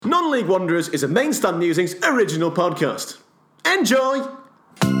Non-League Wanderers is a Main Stand Musings original podcast. Enjoy!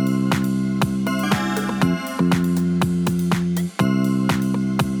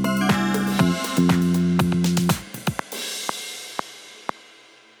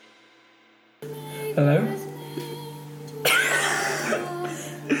 Hello.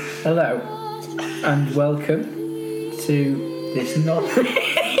 Hello, and welcome to this not.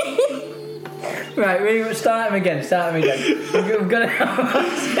 Right, we're start him again. We've got it out of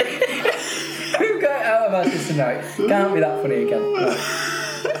us. We've got it out of us tonight. Can't be that funny again.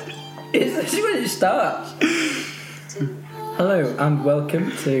 Right. This is when it starts. Hello, and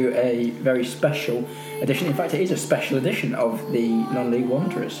welcome to a very special edition. In fact, it is a special edition of the Non-League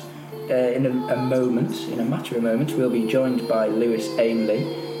Wanderers. In a matter of moments, we'll be joined by Lewis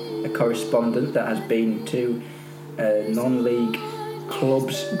Ainley, a correspondent that has been to non-league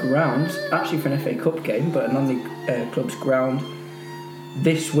club's grounds, actually for an FA Cup game, but a non-league club's ground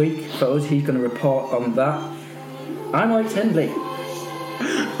this week for us. He's going to report on that. I'm Alex Hendley.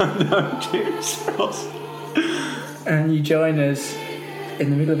 No, James Ross. And you join us in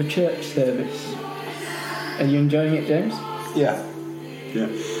the middle of a church service. Are you enjoying it, James? Yeah.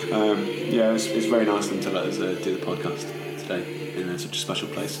 It's very nice of them to let us do the podcast today in such a special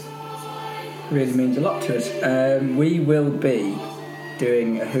place. Really means a lot to us. We will be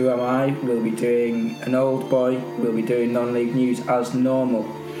doing a Who Am I, we'll be doing an Old Boy, we'll be doing non-league news as normal.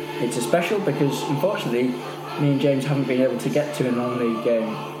 It's a special because unfortunately me and James haven't been able to get to a non-league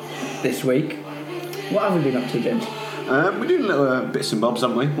game this week. What have we been up to, James? We're doing little bits and bobs,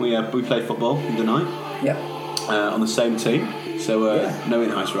 haven't we? We play football in the night. Yeah. On the same team, so no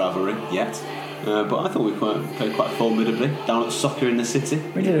in-house rivalry yet. But I thought we played quite formidably down at Soccer in the City.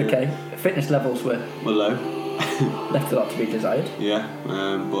 We did okay. Fitness levels were low. Left a lot to be desired. Yeah,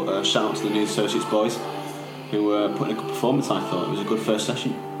 but shout out to the News Associates boys who put in a good performance. I thought it was a good first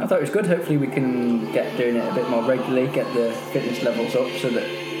session. I thought it was good. Hopefully we can get doing it a bit more regularly, get the fitness levels up so that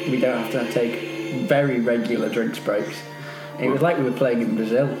we don't have to take very regular drinks breaks. It was like we were playing in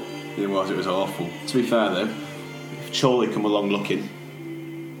Brazil. It was awful. To be fair though, if Chorley come along looking,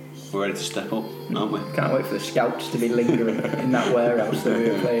 we're ready to step up, aren't we? Can't wait for the scouts to be lingering in that warehouse that we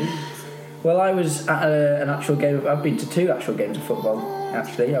were playing. Well, I was at an actual game. I've been to two actual games of football.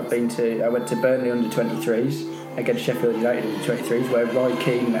 Actually, I went to Burnley under-23s against Sheffield United under-23s, where Roy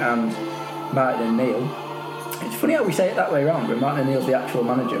Keane and Martin O'Neill. It's funny how we say it that way around, where Martin O'Neill's the actual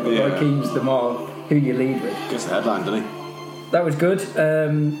manager, but Roy Keane's the more who you lead with. Gets the headline, doesn't he? That was good.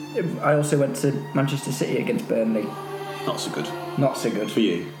 I also went to Manchester City against Burnley. Not so good. Not so good. For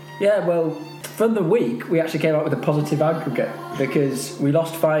you? Yeah, well, for the week, we actually came out with a positive aggregate because we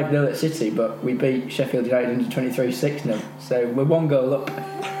lost 5-0 at City, but we beat Sheffield United under-23 6-0. So we're one goal up.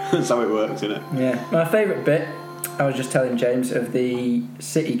 That's how it works, isn't it? Yeah. My favourite bit, I was just telling James, of the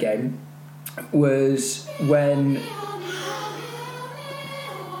City game was when...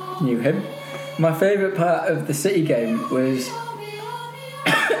 Knew him. My favourite part of the City game was...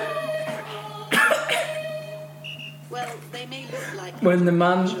 when the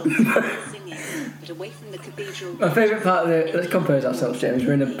man... My favourite part of the... Let's compose ourselves, James.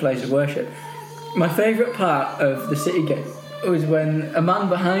 We're in a place of worship. My favourite part of the City game was when a man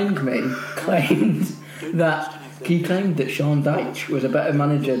behind me claimed that Sean Dyche was a better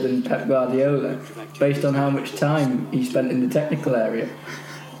manager than Pep Guardiola based on how much time he spent in the technical area.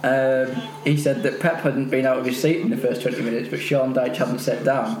 He said that Pep hadn't been out of his seat in the first 20 minutes, but Sean Dyche hadn't sat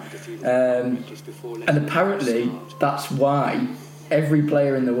down. And apparently that's why every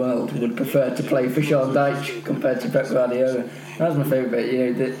player in the world would prefer to play for Sean Dyche compared to Pep Guardiola. That was my favourite bit. You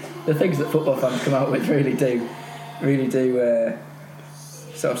know, the things that football fans come out with really do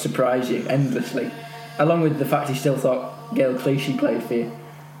sort of surprise you endlessly. Along with the fact he still thought Gail Clichy played for you.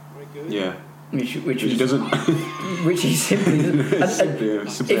 Yeah. Which he doesn't. Which he simply doesn't.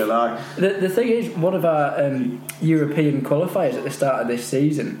 Simply a lie. The thing is, one of our European qualifiers at the start of this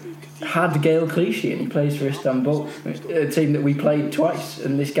season had Gail Clichy, and he plays for Istanbul, a team that we played twice,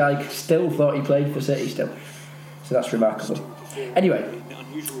 and this guy still thought he played for City still. So that's remarkable. Anyway,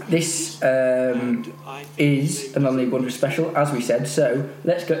 this is a Non-League Wanderers special, as we said, so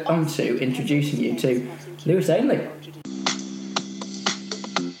let's get on to introducing you to Lewis Ainley.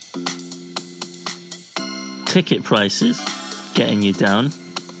 Ticket prices getting you down.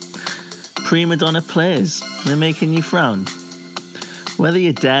 Prima donna players, they're making you frown. Whether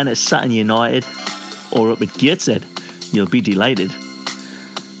you're down at Sutton United or up at Gateshead, you'll be delighted.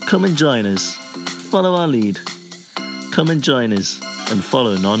 Come and join us. Follow our lead. Come and join us and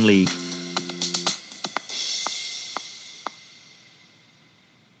follow Non-League.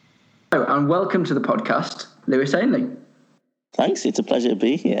 Hello and welcome to the podcast, Lewis Ainley. Thanks, it's a pleasure to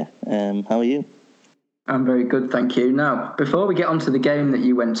be here. How are you? I'm very good, thank you. Now, before we get on to the game that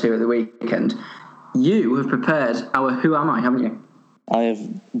you went to at the weekend, you have prepared our Who Am I, haven't you? I have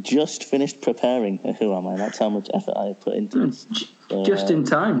just finished preparing a Who Am I. That's how much effort I have put into it. Just in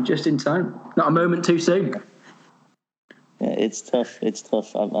time. Not a moment too soon. Yeah, it's tough.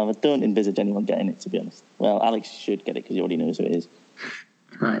 I don't envisage anyone getting it, to be honest. Well, Alex should get it because he already knows who it is.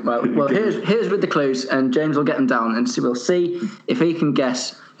 Right, well, here's with the clues, and James will get them down, and we'll see if he can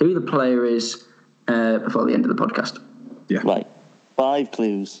guess who the player is before the end of the podcast. Yeah. Right. 5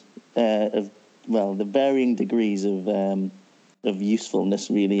 clues of the varying degrees of usefulness,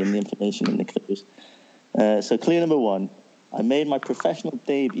 really, in the information in the clues. So clue number 1, I made my professional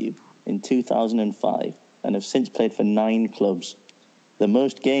debut in 2005 and have since played for 9 clubs. The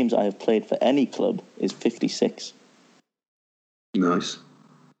most games I have played for any club is 56. Nice.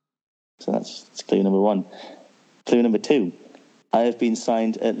 So that's clue number 1. Clue number 2, I have been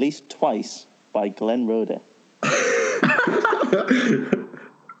signed at least twice by Glenn Roeder.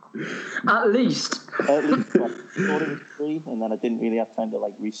 At least. At least twice. I thought it was 3, and then I didn't really have time to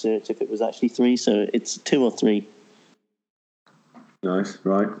research if it was actually 3, so it's 2 or 3. Nice,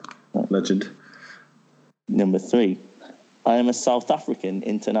 right. Legend. Number 3, I am a South African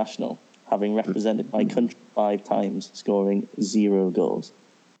international, having represented my country 5 times, scoring 0 goals.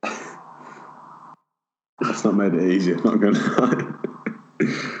 That's not made it easier, not going to lie.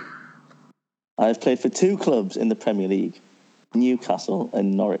 I have played for 2 clubs in the Premier League, Newcastle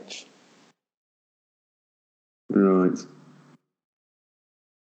and Norwich. Right.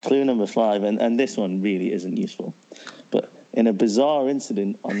 Clue number 5, and this one really isn't useful, but in a bizarre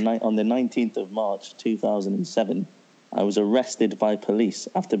incident on the 19th of March 2007, I was arrested by police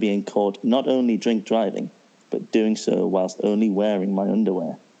after being caught not only drink driving, but doing so whilst only wearing my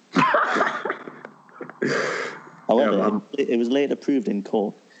underwear. However, it was later proved in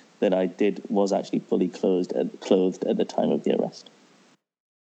court that I was actually fully clothed at the time of the arrest.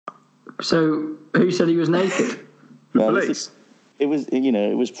 So, who said he was naked? Well, Police. It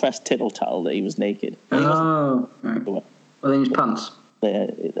was press tittle tattle that he was naked. Oh, right. Well, in his pants.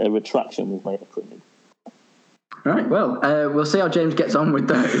 A retraction was later printed. Right, well, we'll see how James gets on with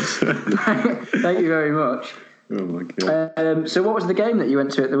those. Thank you very much. Oh, my God. So what was the game that you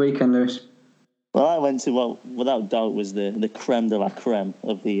went to at the weekend, Lewis? Well, I went to, without doubt, was the creme de la creme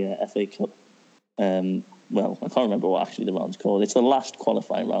of the FA Cup. Well, I can't remember what actually the round's called. It's the last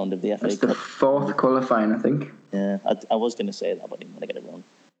qualifying round of the FA Cup. It's the 4th qualifying, I think. Yeah, I was going to say that, but I didn't want to get it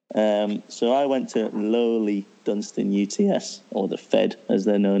wrong. So I went to lowly Dunstan UTS, or the Fed, as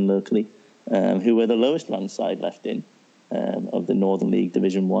they're known locally, who were the lowest ranked side left in of the Northern League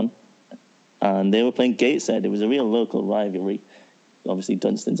Division 1. And they were playing Gateshead. It was a real local rivalry. Obviously,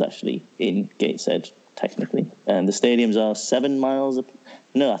 Dunstan's actually in Gateshead, technically. And the stadiums are 7 miles apart.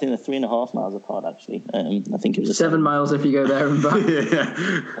 No, I think they're 3.5 miles apart, actually. I think it was 7 miles if you go there and back.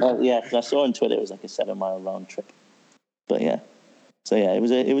 Yeah, because I saw on Twitter it was like a 7 mile round trip. But yeah. So yeah, it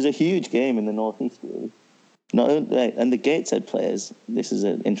was a huge game in the northeast, really. And the Gateshead players, this is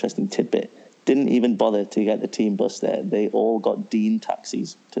an interesting tidbit, didn't even bother to get the team bus there. They all got Dean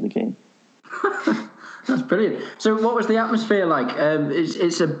taxis to the game. That's brilliant. So what was the atmosphere like?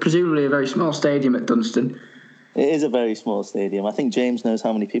 It's presumably a very small stadium at Dunstan. It is a very small stadium. I think James knows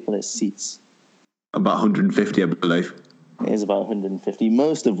how many people it seats. About 150, I believe. It is about 150,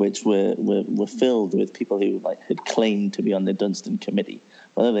 most of which were filled with people who had claimed to be on the Dunstan committee.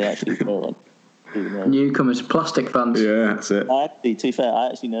 Whether they actually were, who knows? Newcomers, plastic fans. Yeah, that's it. To be fair, I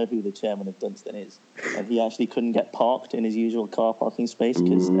actually know who the chairman of Dunstan is, and he actually couldn't get parked in his usual car parking space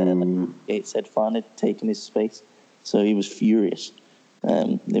because Gateshead fan had taken his space, so he was furious.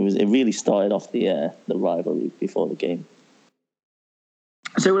 It really started off the rivalry before the game.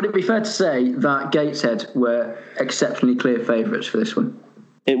 So would it be fair to say that Gateshead were exceptionally clear favourites for this one?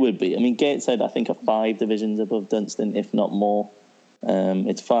 It would be. I mean, Gateshead, I think, are 5 divisions above Dunstan, if not more.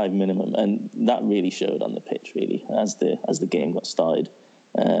 It's 5 minimum, and that really showed on the pitch. Really, as the game got started,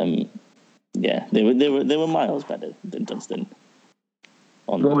 yeah, they were miles better than Dunstan.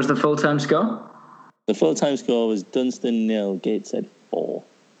 What was the full-time score? The full-time score was Dunstan 0, Gateshead 4.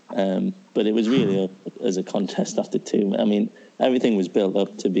 But it was really as a contest after 2. I mean, everything was built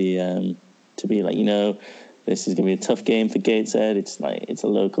up to be like, this is going to be a tough game for Gateshead. It's a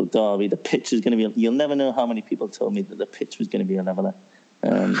local derby. The pitch is going to be. You'll never know how many people told me that the pitch was going to be a leveler.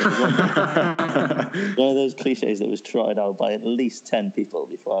 One of those cliches that was trotted out by at least 10 people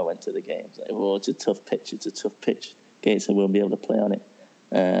before I went to the game. It's a tough pitch. It's a tough pitch. Gateshead won't be able to play on it.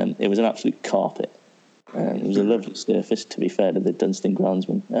 It was an absolute carpet. It was a lovely surface, to be fair to the Dunstan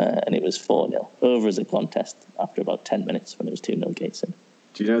groundsman, and it was 4-0 over as a contest after about 10 minutes when it was 2-0 Gateshead.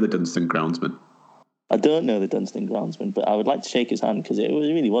 Do you know the Dunstan groundsman? I don't know the Dunstan groundsman, but I would like to shake his hand because it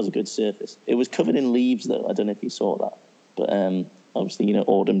really was a good surface. It was covered in leaves, though. I don't know if you saw that. But obviously,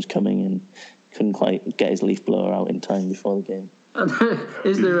 autumn's coming and couldn't quite get his leaf blower out in time before the game.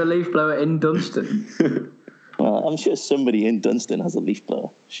 Is there a leaf blower in Dunstan? Well, I'm sure somebody in Dunstan has a leaf blower.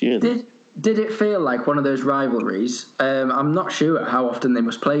 Surely. Did it feel like one of those rivalries? I'm not sure how often they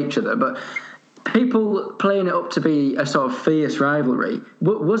must play each other, but people playing it up to be a sort of fierce rivalry.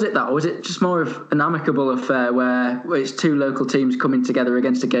 Was it that, or was it just more of an amicable affair where it's two local teams coming together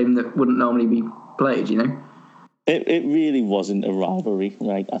against a game that wouldn't normally be played, It really wasn't a rivalry.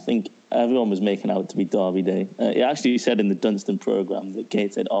 Like, I think everyone was making out to be Derby Day. It actually said in the Dunstan programme that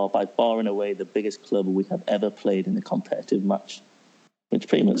Gateshead are by far and away the biggest club we have ever played in a competitive match, which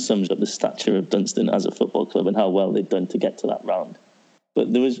pretty much sums up the stature of Dunstan as a football club and how well they've done to get to that round. But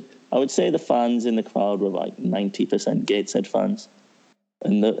I would say the fans in the crowd were like 90% Gateshead fans.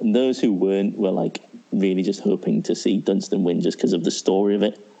 And those who weren't were like really just hoping to see Dunstan win just because of the story of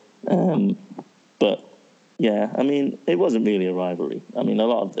it. But yeah, I mean, it wasn't really a rivalry. I mean, a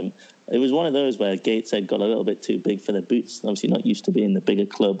lot of them, it was one of those where Gateshead got a little bit too big for their boots. Obviously not used to being the bigger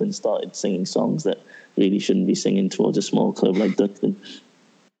club and started singing songs that really shouldn't be singing towards a small club like Dunstan.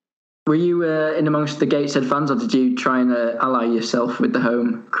 Were you in amongst the Gateshead fans, or did you try and ally yourself with the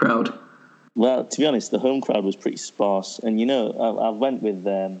home crowd? Well, to be honest, the home crowd was pretty sparse. And, I went with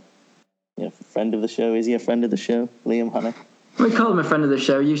a friend of the show. Is he a friend of the show? Liam Hanna? We call him a friend of the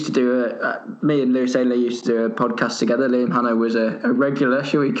show. Used to do me and Lewis Ailey used to do a podcast together. Liam Hanna was a regular,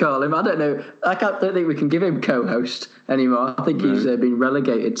 shall we call him? I don't know. Don't think we can give him co-host anymore. I think he's been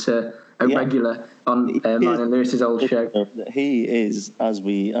relegated to a regular on mine and Lewis's old show. He is, as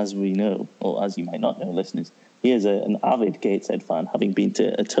we know, or as you might not know, listeners, he is an avid Gateshead fan, having been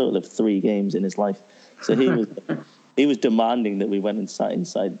to a total of 3 games in his life. So he was demanding that we went and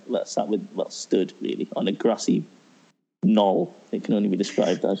stood really on a grassy knoll. It can only be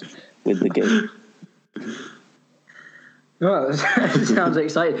described as with the game. Well, it sounds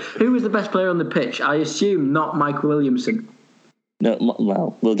exciting. Who was the best player on the pitch? I assume not Mike Williamson. No,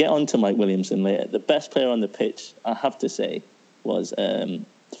 well, we'll get on to Mike Williamson later. The best player on the pitch, I have to say, was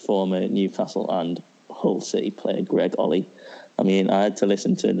former Newcastle and Hull City player Greg Ollie. I mean, I had to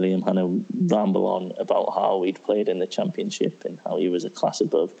listen to Liam Hanna ramble on about how he'd played in the Championship and how he was a class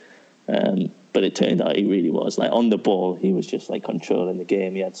above. But it turned out he really was. Like, on the ball, he was just like controlling the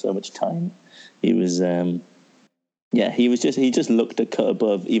game. He had so much time. He was, he just looked a cut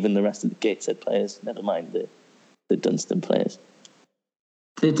above even the rest of the Gateshead players, never mind the Dunstan players.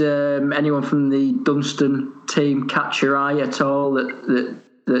 Did anyone from the Dunstan team catch your eye at all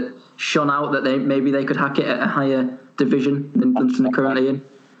that shone out that they could hack it at a higher division than Dunstan are currently in?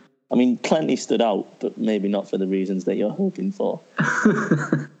 I mean, plenty stood out, but maybe not for the reasons that you're hoping for.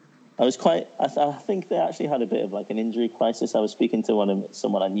 I think they actually had a bit of like an injury crisis. I was speaking to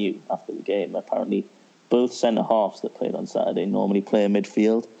someone I knew after the game. Apparently, both centre halves that played on Saturday normally play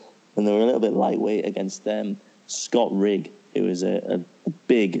midfield, and they were a little bit lightweight against them. Scott Rigg, who is a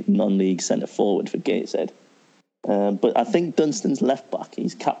big non-league centre forward for Gateshead. But I think Dunstan's left back,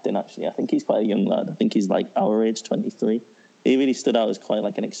 he's captain actually. I think he's quite a young lad. I think he's like our age, 23. He really stood out as quite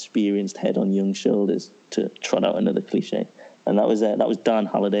like an experienced head on young shoulders, to trot out another cliche. And that was Dan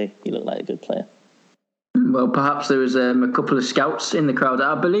Halliday. He looked like a good player. Well, perhaps there was a couple of scouts in the crowd.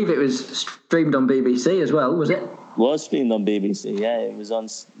 I believe it was streamed on BBC as well, was it? Was streamed on BBC, yeah. It was on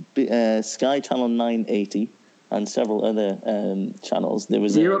Sky Channel 980 and several other channels.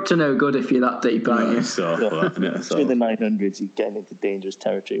 You're up to no good if you're that deep, aren't you? Through the 900s, you're getting into dangerous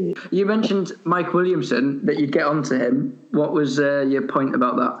territory. You mentioned Mike Williamson, that you'd get onto him. What was your point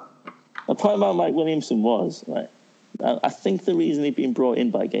about that? My point about Mike Williamson was, right, I think the reason he'd been brought in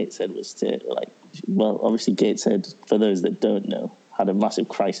by Gateshead was to, obviously Gateshead, for those that don't know, had a massive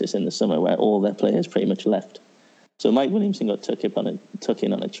crisis in the summer where all their players pretty much left. So Mike Williamson got took in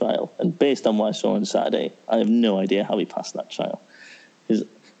on a trial. And based on what I saw on Saturday, I have no idea how he passed that trial.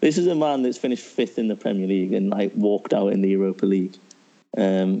 This is a man that's finished 5th in the Premier League and walked out in the Europa League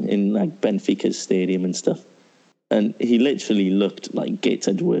in Benfica's stadium and stuff. And he literally looked like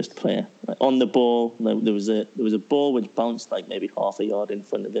Gateshead's worst player. On the ball, there was a ball which bounced maybe half a yard in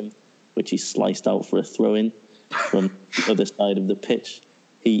front of him, which he sliced out for a throw-in from the other side of the pitch.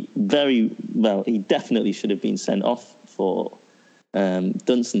 He definitely should have been sent off for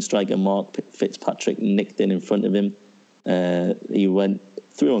Dunstan striker Mark Fitzpatrick nicked in front of him. He went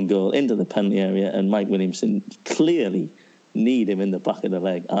through on goal into the penalty area, and Mike Williamson clearly kneed him in the back of the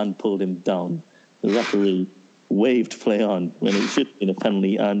leg and pulled him down The referee waved play on when it should have been a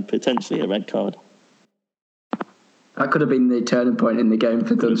penalty and potentially a red card. That could have been the turning point in the game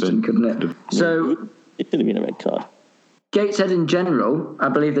for Dunstan, couldn't it? So it should have been a red card. Gateshead in general, I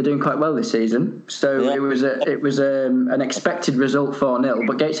believe they're doing quite well this season. So Yeah. it was an expected result 4-0,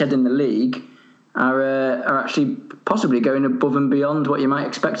 but Gateshead in the league are actually possibly going above and beyond what you might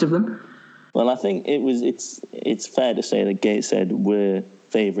expect of them. Well, I think it's fair to say that Gateshead were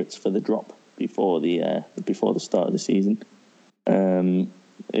favourites for the drop before the start of the season.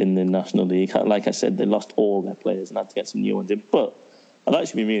 In the National League, like I said, they lost all their players and had to get some new ones in. But I've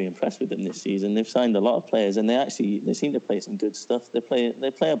actually been really impressed with them this season. They've signed a lot of players, and they seem to play some good stuff. They play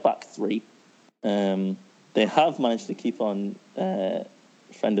a back three. They have managed to keep on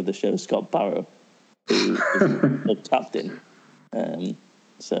friend of the show, Scott Barrow, who is the captain.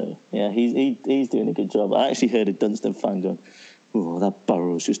 So yeah, he's doing a good job. I actually heard a Dunstan fan going, "Oh, that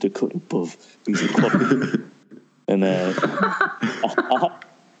Barrow's just a cut above. He's a quad." And I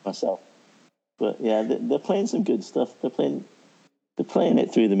myself, but yeah, they're playing some good stuff. They're playing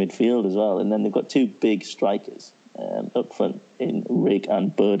it through the midfield as well, and then they've got two big strikers up front in Rigg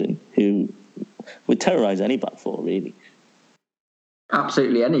and Burden, who would terrorise any back four, really.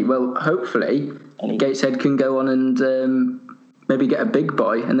 Absolutely any. Well, hopefully Gateshead can go on and maybe get a big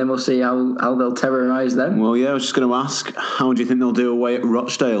boy, and then we'll see how they'll terrorise them. Well, yeah, I was just going to ask, how do you think they'll do away at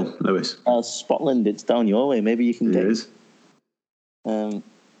Rochdale, Lewis? Scotland, it's down your way. Maybe you can It get. is.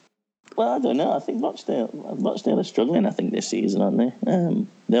 Well, I don't know. I think Rochdale are struggling, I think, this season, aren't they?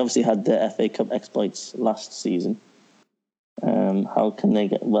 They obviously had the FA Cup exploits last season. How can they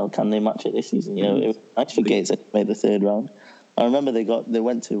can they match it this season? You know, it was nice for Gateshead to make the third round. I remember they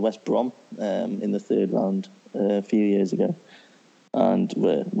went to West Brom in the third round a few years ago and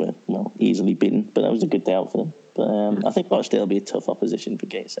were easily beaten, but that was a good day out for them. But I think Rochdale will be a tough opposition for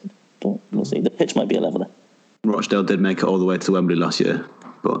Gateshead. But we'll see. The pitch might be a leveller. Rochdale did make it all the way to Wembley last year,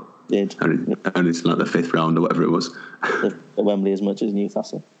 but only to like the fifth round or whatever it was. At Wembley as much as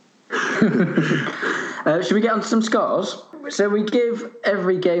Newcastle. Should we get on to some scores? So we give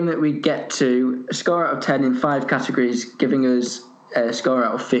every game that we get to a score out of 10 in 5 categories, giving us a score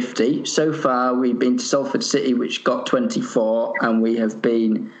out of 50. So far, we've been to Salford City, which got 24, and we have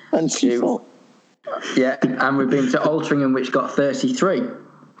been 24. and we've been to Altrincham, which got 33.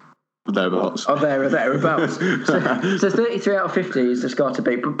 Thereabouts. Oh, thereabouts. So 33 out of 50 is the score to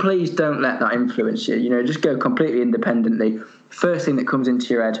beat, but please don't let that influence you. You know, just go completely independently. First thing that comes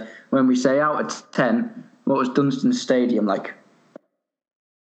into your head when we say out of 10, what was Dunstan Stadium like?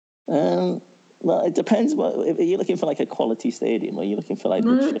 Well, it depends. If you're looking for like a quality stadium, or you're looking for like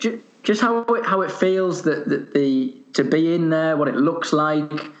just how it feels that to be in there, what it looks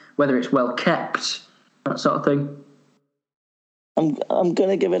like, whether it's well kept, that sort of thing. I'm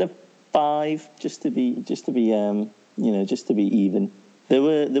gonna give it a 5 just to be even. There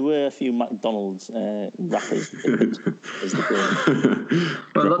were a few McDonald's wrappers.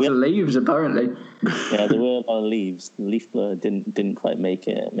 Well, lots of leaves apparently. Yeah, there were a lot of leaves. The leaf blower didn't quite make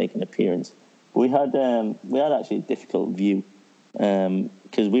an appearance. We had actually a difficult view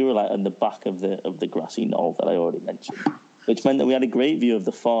because we were like on the back of the grassy knoll that I already mentioned, which meant that we had a great view of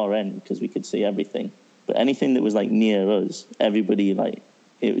the far end because we could see everything. But anything that was like near us, everybody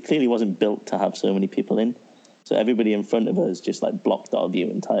it clearly wasn't built to have so many people in. So everybody in front of us just like blocked our view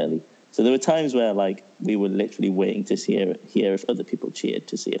entirely. So there were times where like we were literally waiting to hear if other people cheered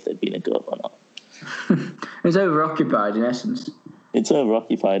to see if there'd been a goal or not. It's over-occupied in essence. It's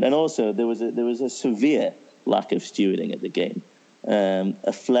over-occupied, and also there was a severe lack of stewarding at the game.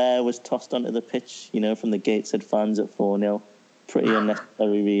 A flare was tossed onto the pitch, from the Gateshead fans at 4-0. Pretty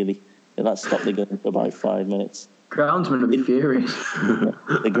unnecessary, really. That stopped the game for about 5 minutes. Groundsman would be furious.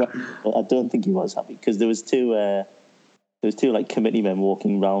 I don't think he was happy because there was two like committee men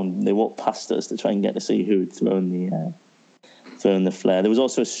walking round. They walked past us to try and get to see who had thrown the flare. There was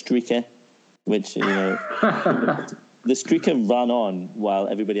also a streaker, which the streaker ran on while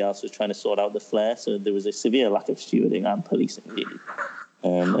everybody else was trying to sort out the flare. So there was a severe lack of stewarding and policing, really.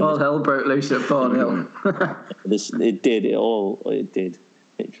 All hell broke loose at 4-0. It did.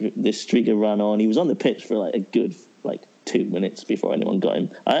 This streaker ran on. He was on the pitch for like a good 2 minutes before anyone got him.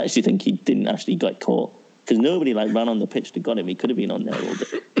 I actually think he didn't actually get caught because nobody ran on the pitch to got him. He could have been on there all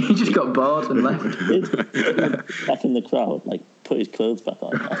day. He just got bored and left. Back in the crowd, put his clothes back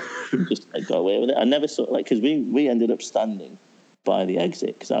on, and just got away with it. I never saw because we ended up standing by the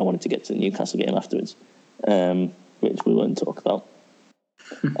exit because I wanted to get to the Newcastle game afterwards, which we won't talk about.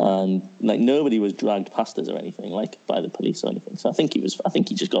 And nobody was dragged past us or anything by the police or anything. So I think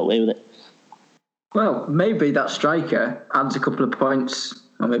he just got away with it. Well, maybe that striker adds a couple of points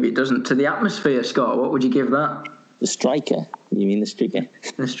or maybe it doesn't, to the atmosphere, Scott. What would you give that? The striker? You mean the streaker?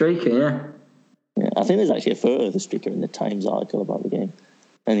 The streaker, yeah. Yeah, I think there's actually a photo of the streaker in the Times article about the game.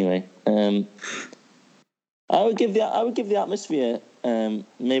 Anyway, I would give the atmosphere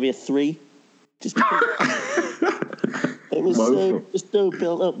maybe a 3, just because it was so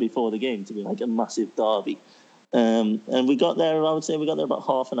built up before the game to be like a massive derby. And we got there. I would say we got there about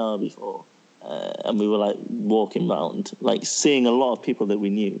half an hour before, and we were like walking around, like seeing a lot of people that we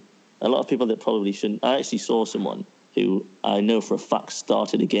knew, a lot of people that probably shouldn't. I actually saw someone who I know for a fact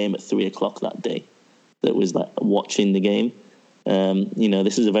started a game at 3:00 that day, that was like watching the game.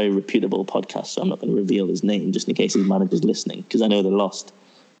 This is a very reputable podcast, so I'm not going to reveal his name just in case his manager's listening, because I know they're lost.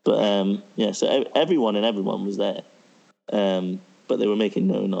 But so everyone was there, but they were making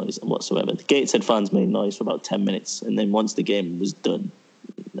no noise whatsoever. The Gateshead fans made noise for about 10 minutes, and then once the game was done,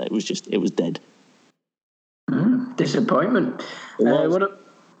 it was dead. Disappointment.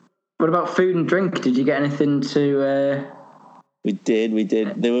 What about food and drink? Did you get anything to? We did.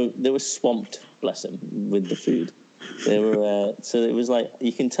 They were swamped, bless them, with the food. They were so it was like,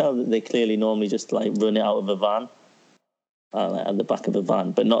 you can tell that they clearly normally just like run it out of a van, at the back of a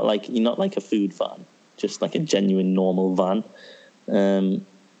van, but not like a food van, just like a genuine normal van.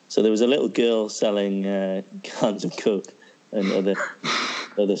 So there was a little girl selling cans of Coke and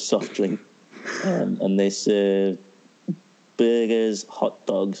other soft drink, and they served burgers, hot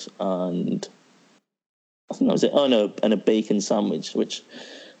dogs, and I think that was it. Oh no, and a bacon sandwich, which,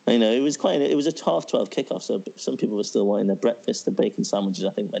 it was a 12:30 kickoff, so some people were still wanting their breakfast. The bacon sandwiches,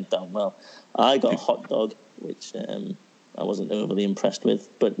 I think, went down well. I got a hot dog, which I wasn't overly impressed with,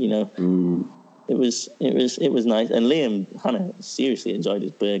 but it was nice. And Liam Hannah seriously enjoyed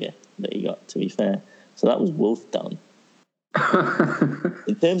his burger that he got, to be fair. So that was wolfed down.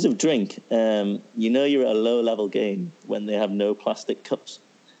 In terms of drink, you're at a low-level game when they have no plastic cups.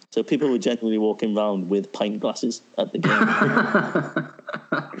 So people were genuinely walking around with pint glasses at the game.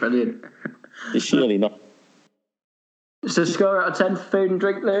 Brilliant. Surely not. So score out of 10 for food and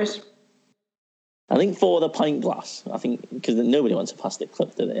drink, Lewis? I think for the pint glass, because nobody wants a plastic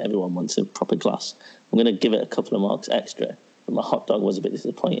cup, do they? Everyone wants a proper glass. I'm going to give it a couple of marks extra. But my hot dog was a bit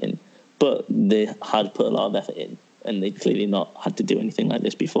disappointing. But they had put a lot of effort in, and they clearly not had to do anything like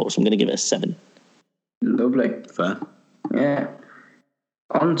this before. So I'm going to give it a 7. Lovely. Fair. Yeah.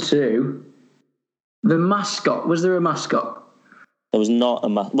 On to the mascot. Was there a mascot? There was not a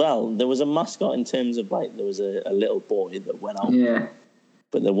well, there was a mascot in terms of like there was a little boy that went out. Yeah.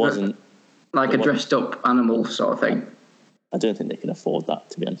 But there wasn't like a dressed up animal sort of thing. I don't think they can afford that,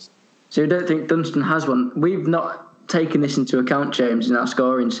 to be honest. So you don't think Dunstan has one? We've not taken this into account, James, in our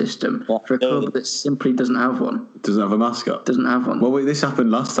scoring system for a club that simply doesn't have one. Doesn't have a mascot? Doesn't have one. Well, wait, this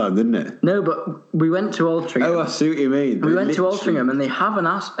happened last time, didn't it? No, but we went to Altrincham. Oh, I see what you mean. We went to Altrincham and they have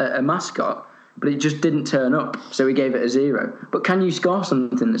a mascot, but it just didn't turn up, so we gave it a 0. But can you score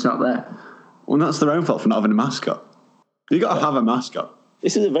something that's not there? Well, that's their own fault for not having a mascot. You got to have a mascot.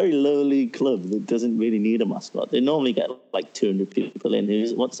 This is a very low league club that doesn't really need a mascot. They normally get like 200 people in.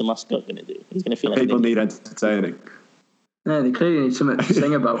 What's the mascot going to do? He's going to feel like people need entertaining. No, they clearly need something to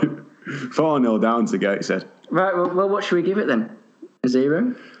sing about. 4-0 down to Gateshead. Right, well, what should we give it then? A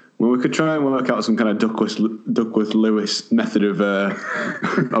 0? Well, we could try and work out some kind of Duckworth-Lewis method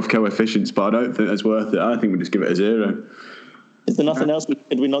of coefficients, but I don't think that's worth it. I think we just give it a 0. Is there nothing else?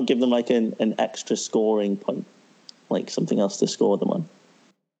 Could we not give them like an extra scoring point? Like something else to score them on?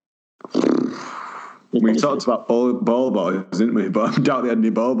 We talked about ball boys, didn't we? But I doubt they had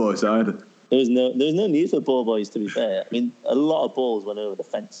any ball boys either. There was no need for ball boys, to be fair. I mean, a lot of balls went over the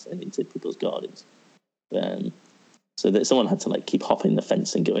fence and into people's gardens. So that someone had to like keep hopping the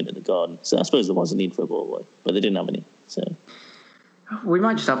fence and go into the garden. So I suppose there was a need for a ball boy, but they didn't have any. So we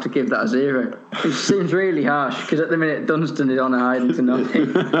might just have to give that a 0. It seems really harsh because at the minute Dunstan is on a hiding to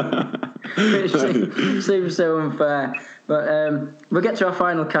nothing. It seems so unfair. But we'll get to our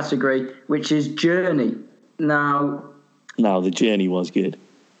final category, which is journey. Now, the journey was good.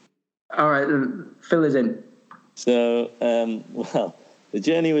 All right, fill us in. So, the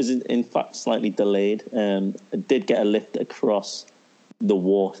journey was in fact slightly delayed. I did get a lift across the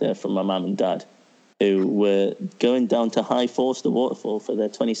water from my mum and dad, who were going down to High Force, the waterfall, for their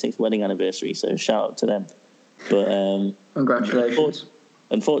 26th wedding anniversary. So shout out to them. But congratulations.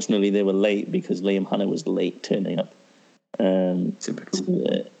 Unfortunately, they were late because Liam Hannah was late turning up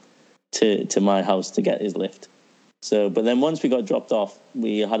to my house to get his lift. So, but then once we got dropped off,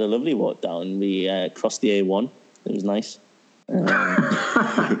 we had a lovely walk down. We crossed the A1. It was nice.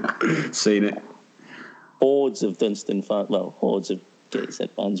 Seen it. Hordes of Dunstan fans. Well, hordes of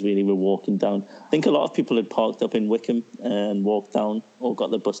Gateshead fans really were walking down. I think a lot of people had parked up in Wickham and walked down or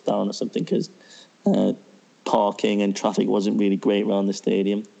got the bus down or something because parking and traffic wasn't really great around the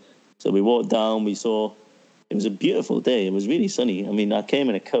stadium. So we walked down, we saw, it was a beautiful day. It was really sunny. I mean, I came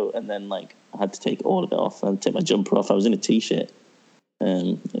in a coat and then I had to take all of it off. I had to take my jumper off. I was in a t-shirt.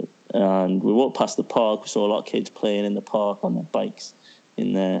 And we walked past the park. We saw a lot of kids playing in the park on their bikes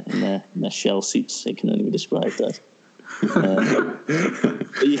in their shell suits. It can only be described as.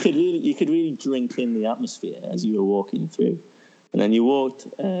 But you could really drink in the atmosphere as you were walking through, and then you walked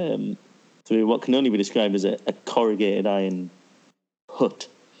through what can only be described as a corrugated iron hut,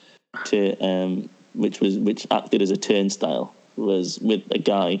 which acted as a turnstile. Was with a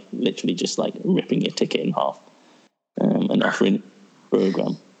guy literally just ripping your ticket in half and offering a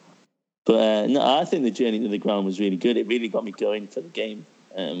program. But no, I think the journey to the ground was really good. It really got me going for the game.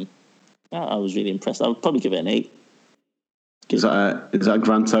 I was really impressed. I would probably give it an 8. Is that a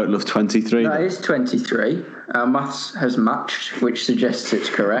grand total of 23? That is 23. Our maths has matched, which suggests it's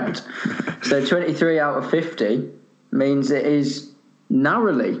correct. So 23 out of 50 means it is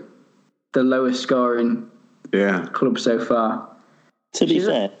narrowly the lowest scoring club so far. To be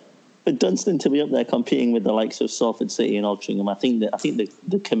fair, for Dunstan to be up there competing with the likes of Salford City and Altrincham, I think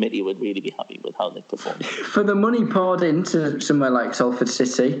the committee would really be happy with how they performed. For the money poured into somewhere like Salford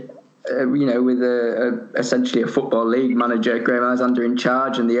City, with essentially a football league manager, Graham Alexander, in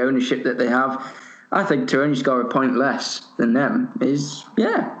charge, and the ownership that they have, I think to only score a point less than them is,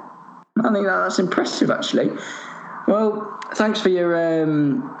 I think that's impressive, actually. Well, thanks for your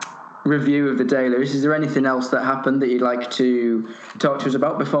review of the day, Lewis. Is there anything else that happened that you'd like to talk to us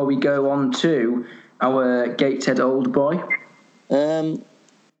about before we go on to our Gateshead old boy?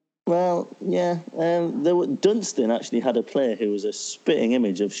 Dunstan actually had a player who was a spitting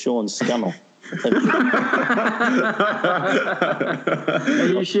image of Sean Scannell. Are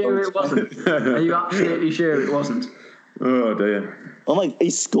you sure it wasn't? Are you absolutely sure it wasn't? Oh dear! Oh my!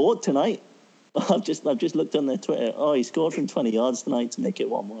 He scored tonight. I've just looked on their Twitter. Oh, he scored from 20 yards tonight to make it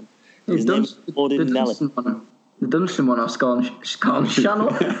 1-1. His name is Jordan Nellis. The Dunstan one, or Sean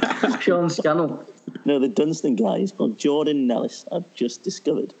Scannell. No, the Dunstan guy is called Jordan Nellis. I've just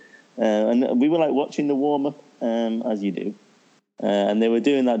discovered. And we were watching the warm-up, as you do. And they were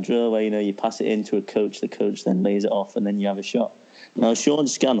doing that drill where, you pass it into a coach, the coach then lays it off, and then you have a shot. Now, Sean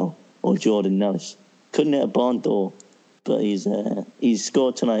Scannell, or Jordan Nellis, couldn't hit a barn door, but he's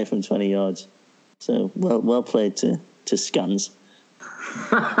scored tonight from 20 yards. So, well played to Scans.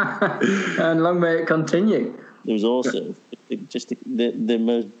 And long may it continue. There was also just the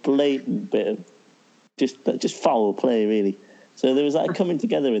most blatant bit of just foul play, really. So there was coming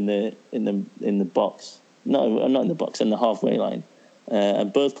together in the box. No, not in the box, in the halfway line.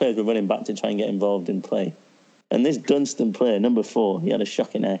 And both players were running back to try and get involved in play. And this Dunstan player, number 4, he had a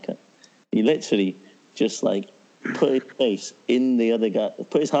shocking haircut. He literally just put his face in the other guy,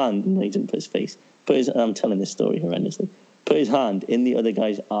 put his hand, no, he didn't put his face, I'm telling this story horrendously, put his hand in the other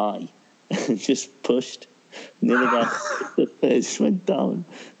guy's eye and just pushed. And the other guy just went down,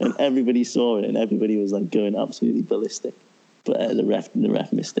 and everybody saw it, and everybody was going absolutely ballistic. But the ref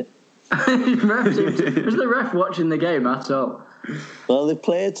missed it. Was the ref watching the game at all? Well, the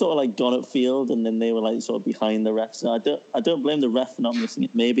player had sort of gone upfield, and then they were sort of behind the ref. So I don't blame the ref for not missing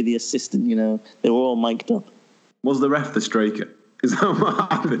it. Maybe the assistant, they were all mic'd up. Was the ref the striker? Is that what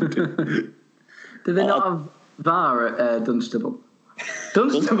happened? Did they not have VAR at Dunstable?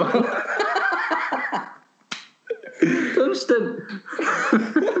 Dunstable? Dunstan.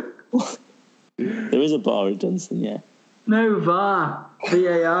 There is a bar at Dunstan, yeah. No, VAR.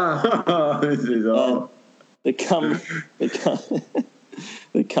 VAR. Oh, this is all. The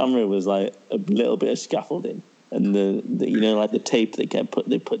camera was a little bit of scaffolding, and the tape they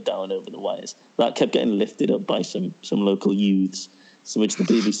put down over the wires that kept getting lifted up by some local youths, so which the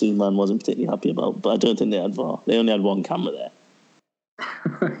BBC man wasn't particularly happy about. But I don't think they had VAR. They only had one camera there.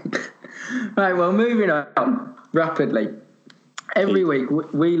 Right. Well, moving on rapidly. Every week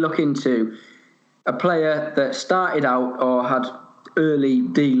we look into a player that started out or had early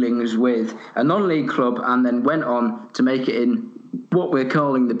dealings with a non-league club and then went on to make it in what we're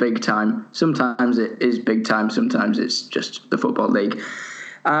calling the big time. Sometimes it is big time, sometimes it's just the Football League.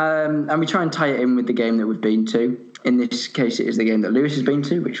 And we try and tie it in with the game that we've been to. In this case, it is the game that Lewis has been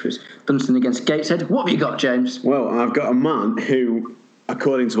to, which was Dunstan against Gateshead. What have you got, James? Well, I've got a man who,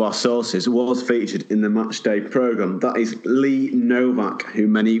 according to our sources, was featured in the matchday programme. That is Lee Novak, who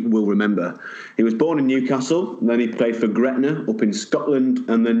many will remember. He was born in Newcastle, then he played for Gretna up in Scotland,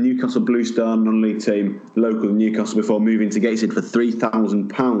 and then Newcastle Blue Star non-league team, local in Newcastle, before moving to Gateshead for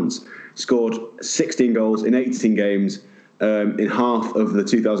 £3,000. Scored 16 goals in 18 games, in half of the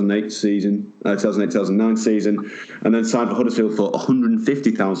 2008-2009 season, and then signed for Huddersfield for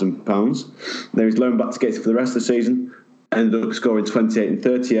 £150,000. Then he's loaned back to Gateshead for the rest of the season, ended up scoring 28 and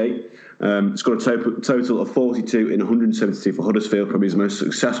 38. Scored a total of 42 in 172 for Huddersfield, probably his most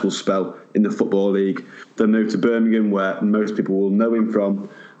successful spell in the Football League. Then moved to Birmingham, where most people will know him from,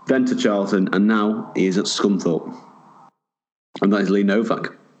 then to Charlton, and now he is at Scunthorpe. And that is Lee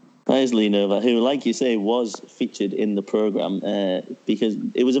Novak. That is Lee Novak, who, like you say, was featured in the programme because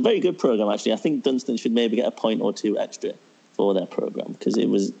it was a very good programme, actually. I think Dunstan should maybe get a point or two extra for their programme, because it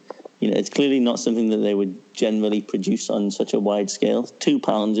was... it's clearly not something that they would generally produce on such a wide scale.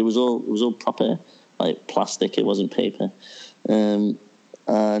 £2, it was all proper, like plastic. It wasn't paper, and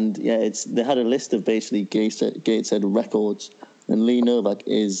they had a list of basically Gateshead records, and Lee Novak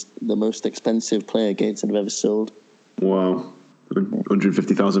is the most expensive player Gateshead have ever sold. Wow,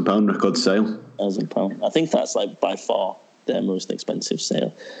 £150,000 record sale. £1,000. I think that's like by far their most expensive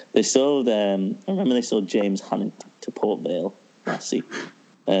sale. They sold. I remember they sold James Hannant to Port Vale last season.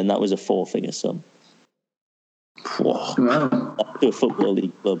 And that was a 4-figure sum. Wow. To a Football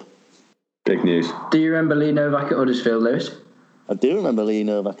League club. Big news. Do you remember Lee Novak at Huddersfield, Lewis? I do remember Lee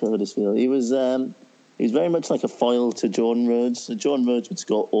Novak at Huddersfield. He was very much like a foil to Jordan Rhodes. So Jordan Rhodes would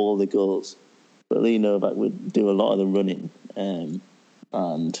score all the goals, but Lee Novak would do a lot of the running and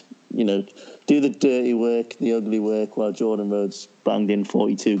do the dirty work, the ugly work, while Jordan Rhodes banged in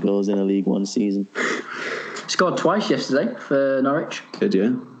 42 goals in a League One season. Scored twice yesterday for Norwich. Did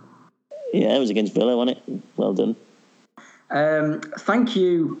you? Yeah, it was against Villa, wasn't it? Well done. Thank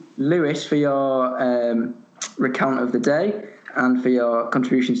you, Lewis, for your recount of the day and for your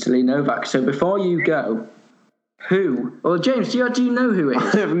contributions to Lee Novak. So before you go, James, do you know who it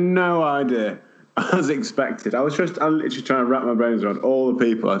is? I have no idea. As expected. I'm literally trying to wrap my brains around all the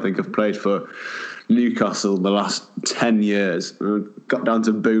people I think have played for Newcastle the last 10 years. Got down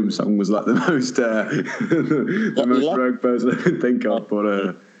to Boom Song was like the most rogue person I could think of, but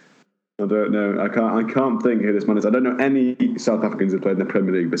I don't know. I can't think who this man is. I don't know any South Africans who played in the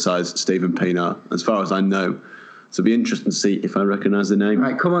Premier League besides Stephen Pienaar, as far as I know. So it'll be interesting to see if I recognise the name.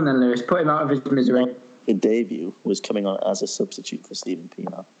 Right, come on then, Lewis. Put him out of his misery. The debut was coming on as a substitute for Stephen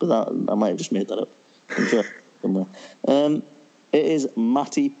Pienaar, but that I might have just made that up. I'm sure somewhere. It is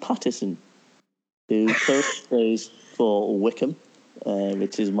Matty Patterson, who currently plays for Wickham,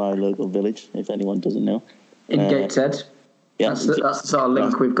 which is my local village, if anyone doesn't know. In Gateshead. Yeah, that's the sort of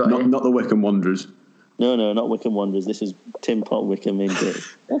link we've got here. Not the Wickham Wanderers. No, not Wickham Wanderers. This is Tim Pot Wickham in Gateshead.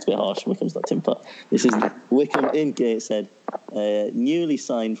 That's a bit harsh. Wickham's not Tim Pot. This is Wickham in Gateshead. Newly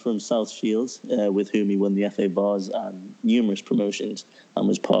signed from South Shields, with whom he won the FA Vase and numerous promotions, and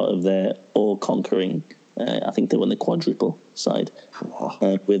was part of their all-conquering, I think they won the quadruple side,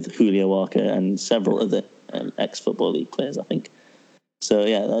 with Julio Arca and several other ex-Football League players, I think. So,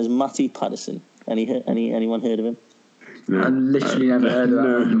 yeah, that was Matty Patterson. Anyone heard of him? No. I literally never heard of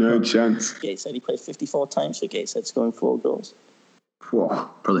that. No chance. Gateshead, he played 54 times for Gateshead, scoring 4 goals. Wow,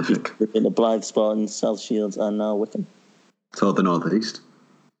 prolific. In the Blythe Spartans, South Shields, and now Wickham. Toward the North East.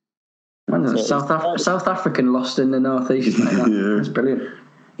 South African lost in the North East. Like that. Yeah. That's brilliant.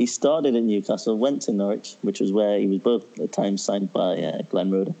 He started at Newcastle, went to Norwich, which was where he was both at times signed by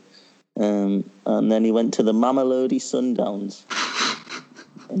Glenn Roeder. And then he went to the Mamelodi Sundowns.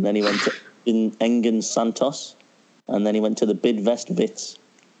 And then he went to Engen Santos. And then he went to the Bidvest Wits.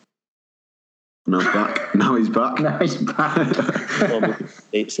 Now he's back.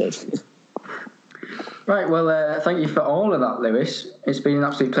 It said. Right, well, thank you for all of that, Lewis. It's been an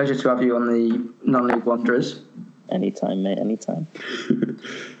absolute pleasure to have you on the Non-League Wanderers. Anytime, mate, anytime.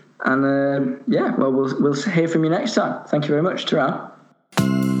 And, we'll hear from you next time. Thank you very much. Ta-ra.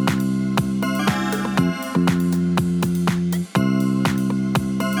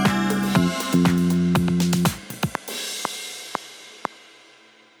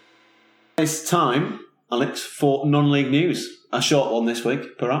 It's time, Alex, for non-league news. A short one this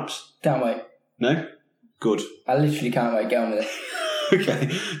week, perhaps. Can't wait. No? Good. I literally can't wait. Get on with it. Okay.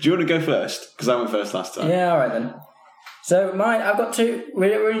 Do you want to go first? Because I went first last time. Yeah, all right then. So mine, I've got 2.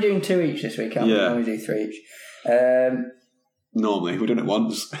 We're only doing 2 each this week. We only do 3 each. Normally, we've done it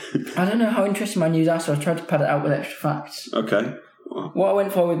once. I don't know how interesting my news are, so I tried to pad it out with extra facts. Okay. What I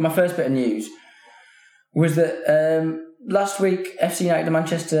went for with my first bit of news was that last week FC United of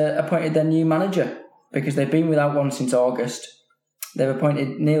Manchester appointed their new manager because they've been without one since August. They've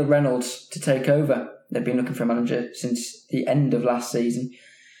appointed Neil Reynolds to take over. They've been looking for a manager since the end of last season.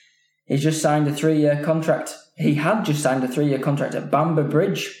 He's just signed a 3-year contract. He had just signed a 3-year contract at Bamber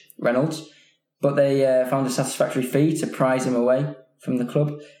Bridge, Reynolds, but they found a satisfactory fee to prize him away from the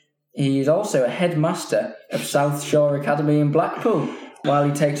club. he is also a headmaster of South Shore Academy in Blackpool, while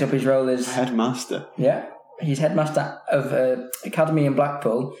he takes up his role as... Headmaster. Yeah, he's headmaster of Academy in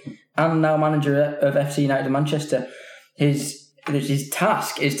Blackpool and now manager of FC United of Manchester. His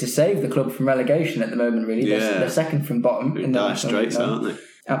task is to save the club from relegation at the moment, really. Yeah. They're second from bottom. They're in the dire National straits, League now. aren't they?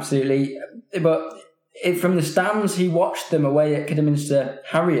 Absolutely. But from the stands, he watched them away at Kidderminster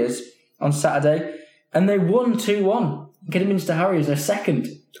Harriers on Saturday, and they won 2-1. Kidderminster Harriers are second.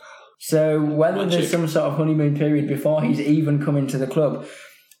 So whether there's some sort of honeymoon period before he's even come into the club,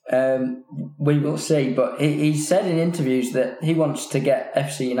 we will see. But he said in interviews that he wants to get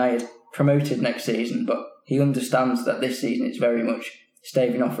FC United promoted next season, but he understands that this season it's very much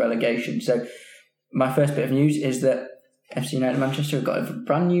staving off relegation. So my first bit of news is that FC United Manchester have got a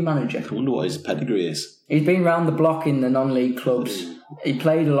brand new manager. I wonder what his pedigree is. He's been round the block in the non-league clubs. He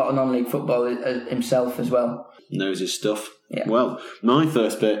played a lot of non-league football himself as well. Knows his stuff. Yeah. Well, my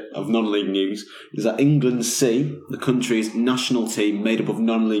first bit of non-league news is that England C, the country's national team made up of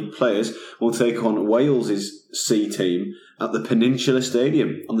non-league players, will take on Wales's C team at the Peninsula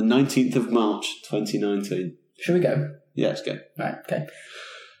Stadium on the 19th of March 2019. Should we go? Yeah, let's go. Right, okay.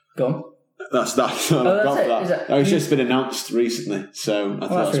 Go on. That's that's it. It's just been announced recently, so I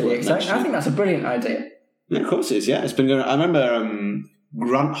thought That's really worth exciting. mentioning. I think that's a brilliant idea. Yeah, of course it is. Yeah, it's been going. I remember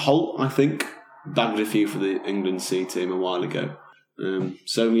Grant Holt, I think, bagged a few for the England C team a while ago.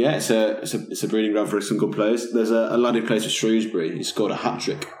 So yeah, it's a breeding ground for some good players. There's a lad who plays for Shrewsbury. He scored a hat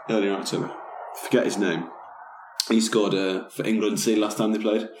trick earlier in October. Forget his name. He scored for England C last time they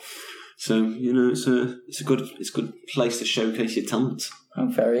played. So it's a good place to showcase your talent. Oh,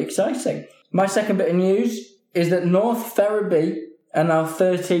 very exciting. My second bit of news is that North Ferriby are now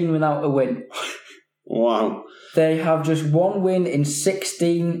 13 without a win. Wow. They have just one win in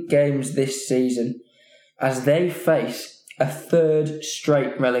 16 games this season as they face a third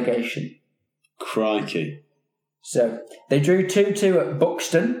straight relegation. Crikey. So they drew 2-2 at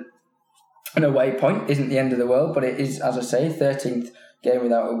Buxton. An away point isn't the end of the world, but it is, as I say, 13th game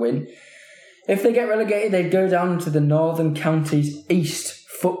without a win. If they get relegated, they go down to the Northern Counties East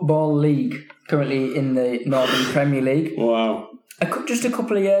Football League, currently in the Northern Premier League. Wow. Just a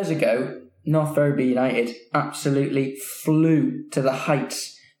couple of years ago, North Ferriby United absolutely flew to the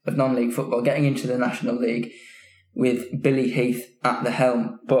heights of non-league football, getting into the National League with Billy Heath at the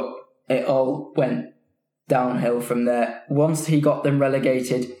helm. But it all went downhill from there. Once he got them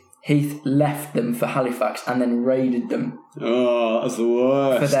relegated, Heath left them for Halifax and then raided them. Oh, that's the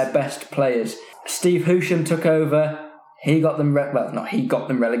worst. For their best players. Steve Hoosham took over. He got them... he got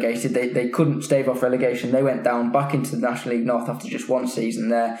them relegated. They couldn't stave off relegation. They went down back into the National League North after just one season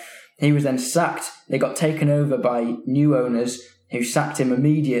there. He was then sacked. They got taken over by new owners who sacked him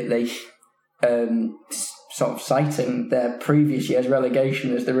immediately, sort of citing their previous year's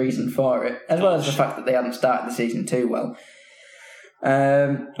relegation as the reason for it, as well as the fact that they hadn't started the season too well.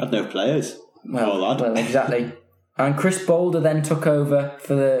 Had no players. Well, exactly. And Chris Boulder then took over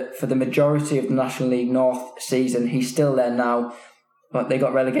for the majority of the National League North season. He's still there now, but they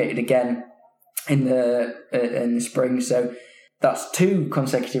got relegated again in the spring. So that's 2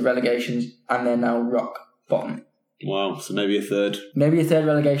 consecutive relegations, and they're now rock bottom. Wow. So maybe a third. Maybe a third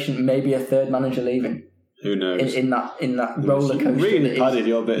relegation. Maybe a third manager leaving. Who knows? In that roller coaster. You really padded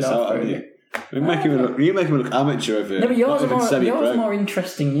your bits out, haven't you? You make him look amateur over here. No, but yours are more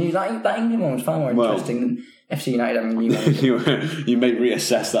interesting news. That England one was far more interesting than FC United having a new manager. You may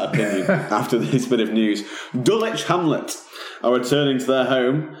reassess that opinion after this bit of news. Dulwich Hamlet are returning to their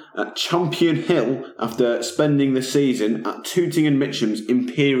home at Champion Hill after spending the season at Tooting and Mitcham's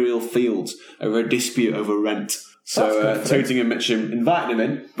Imperial Fields over a dispute over rent. So Tooting and Mitcham invited him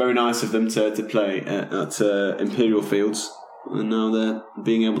in. Very nice of them to play at Imperial Fields. And now they're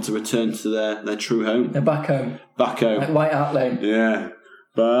being able to return to their true home. They're back home. Back home. Like White Hart Lane. Yeah.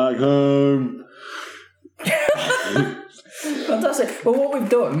 Back home. Fantastic. Well, what we've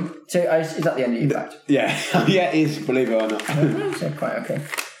done... is that the end of your fact? Yeah. Yeah, it is, believe it or not. Quite okay.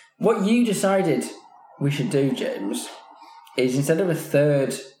 What you decided we should do, James, is instead of a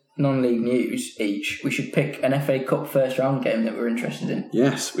third non-league news each, we should pick an FA Cup first round game that we're interested in.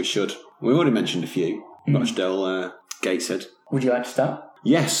 Yes, we should. We've already mentioned a few. Rochdale, Gateshead. Would you like to start?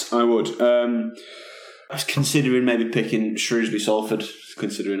 Yes, I would. I was considering maybe picking Shrewsbury Salford,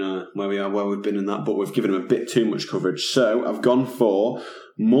 considering where we are, where we've been in that, but we've given them a bit too much coverage. So I've gone for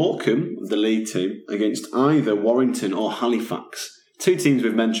Morecambe, the lead team, against either Warrington or Halifax. 2 teams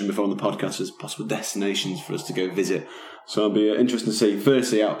we've mentioned before on the podcast as possible destinations for us to go visit. So it'll be interesting to see,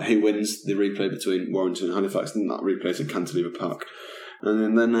 firstly, out who wins the replay between Warrington and Halifax, and that replay is at Cantilever Park.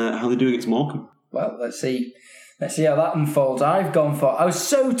 And then how they do against Morecambe. Well, let's see Let's see how that unfolds. I was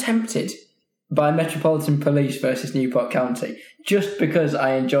so tempted by Metropolitan Police versus Newport County just because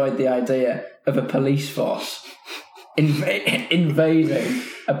I enjoyed the idea of a police force invading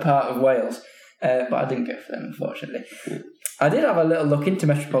a part of Wales. But I didn't go for them, unfortunately. I did have a little look into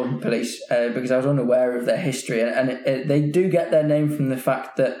Metropolitan Police because I was unaware of their history, and they do get their name from the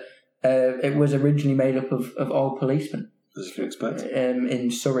fact that it was originally made up of all policemen. As you can expect.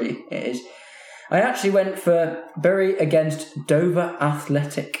 In Surrey, it is. I actually went for Bury against Dover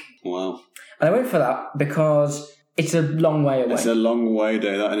Athletic. Wow. And I went for that because it's a long way away. It's a long way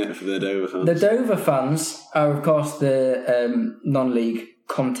day, that, isn't it, for the Dover fans? The Dover fans are, of course, the non-league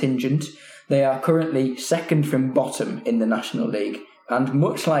contingent. They are currently second from bottom in the National League. And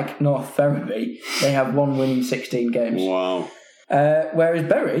much like North Ferriby, they have one win in 16 games. Wow. Whereas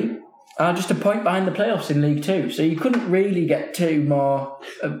Bury are just a point behind the playoffs in League Two. So you couldn't really get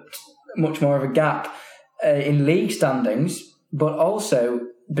much more of a gap in league standings. But also,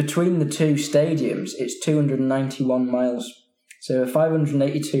 between the two stadiums, it's 291 miles. So a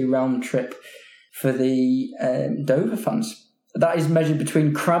 582 round trip for the Dover fans. That is measured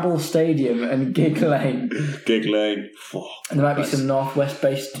between Crabble Stadium and Gig Lane. Gig Lane. Oh, and there might be some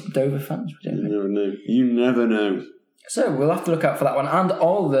northwest-based Dover fans. You never know. You never know. So we'll have to look out for that one, and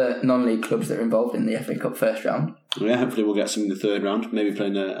all the non-league clubs that are involved in the FA Cup first round. Yeah, hopefully we'll get some in the third round. Maybe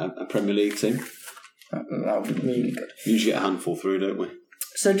playing a Premier League team. That would be really good. We usually get a handful through, don't we?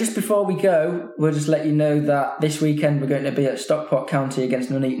 So just before we go, we'll just let you know that this weekend we're going to be at Stockport County against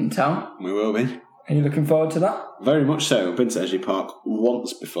Nuneaton Town. We will be. Are you looking forward to that? Very much so. I've been to Edgeley Park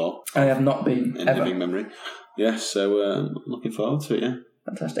once before. I have not been, in ever. living memory. Yes, so looking forward to it, yeah.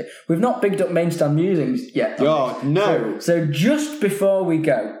 Fantastic. We've not bigged up Main Stand Musings yet. Oh, no. So just before we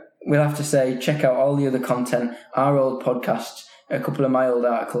go, we'll have to say check out all the other content, our old podcasts, a couple of my old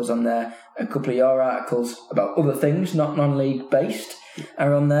articles on there, a couple of your articles about other things, not non-league based,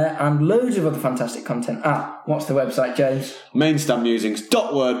 are on there, and loads of other fantastic content at, what's the website, James?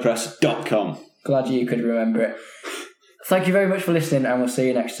 mainstandmusings.wordpress.com. Glad you could remember it. Thank you very much for listening, and we'll see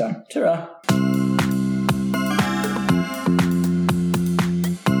you next time. Ta-ra.